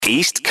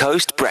East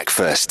Coast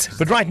Breakfast.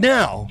 But right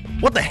now,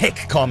 what the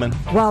heck, Carmen?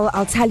 Well,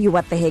 I'll tell you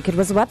what the heck. It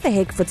was what the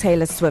heck for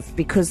Taylor Swift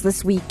because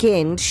this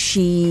weekend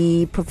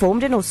she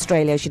performed in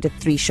Australia. She did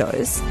 3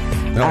 shows.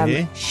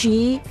 Yeah?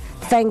 She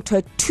thanked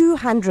her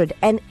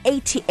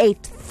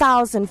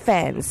 288,000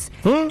 fans.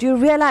 Do you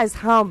realize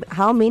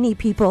how many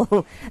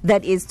people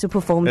that is to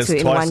perform That's to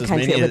in twice one as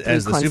country many over 3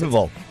 as the concerts? Super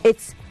Bowl.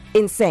 It's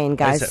insane,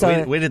 guys.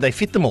 So Where did they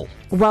fit them all?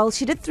 well,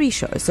 she did 3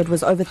 shows, so it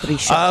was over 3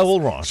 shows. Oh,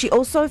 all right. She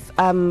also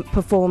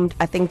performed,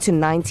 I think, to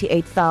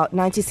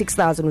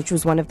 96,000, which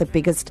was one of the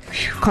biggest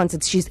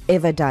concerts she's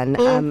ever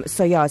done.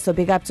 So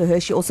big up to her.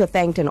 She also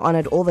thanked and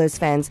honored all those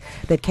fans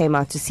that came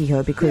out to see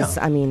her because,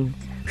 I mean,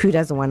 who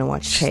doesn't want to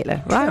watch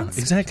Taylor, right? Yeah,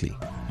 exactly.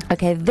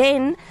 Okay,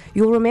 then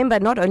you'll remember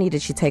not only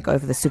did she take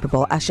over the Super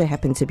Bowl, Usher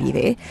happened to be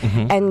there,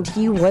 and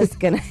he was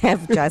going to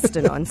have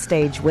Justin on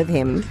stage with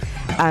him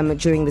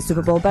during the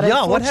Super Bowl. But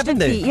yeah, what happened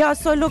there? Yeah,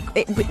 so look,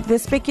 the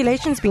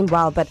speculation's been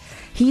wild, but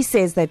he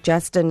says that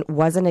Justin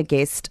wasn't a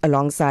guest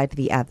alongside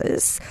the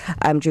others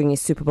during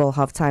his Super Bowl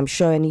halftime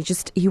show, and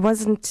he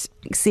wasn't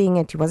seeing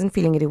it, he wasn't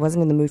feeling it, he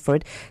wasn't in the mood for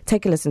it.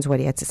 Take a listen to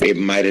what he had to say. It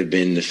might have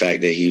been the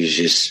fact that he was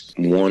just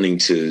wanting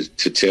to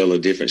tell a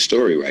different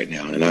story right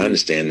now, and I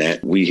understand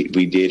that. We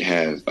did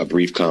have a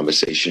brief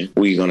conversation.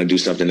 We're going to do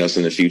something else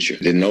in the future.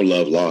 There's no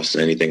love lost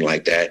or anything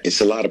like that.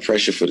 It's a lot of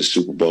pressure for the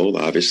Super Bowl,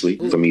 obviously,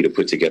 for me to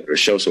put together a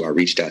show, so I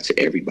reached out to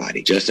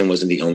everybody. Justin wasn't the only